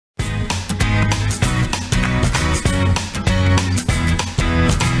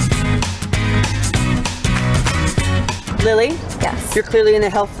Lily? Yes. You're clearly in the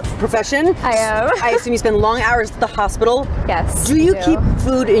health profession. I am. I assume you spend long hours at the hospital. Yes. Do you keep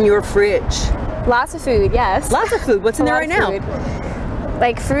food in your fridge? Lots of food, yes. Lots of food. What's in there right now?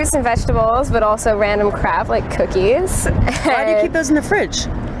 Like fruits and vegetables, but also random crap like cookies. Why do you keep those in the fridge?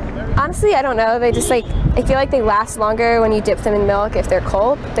 Honestly, I don't know. They just like, I feel like they last longer when you dip them in milk if they're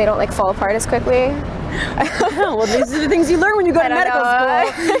cold. They don't like fall apart as quickly. Oh, well, these are the things you learn when you go to medical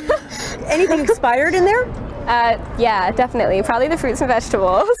school. Anything expired in there? Yeah, definitely. Probably the fruits and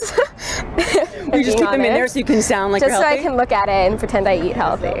vegetables. You just keep them in there so you can sound like just you're healthy? so I can look at it and pretend I eat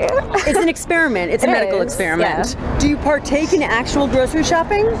healthy. It's an experiment. It's a medical experiment. Yeah. Do you partake in actual grocery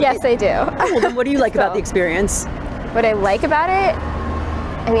shopping? Yes, I do. Oh, well, then what do you like about the experience? What I like about it?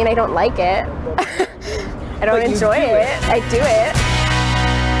 I mean, I don't like it. I don't enjoy it. I do it.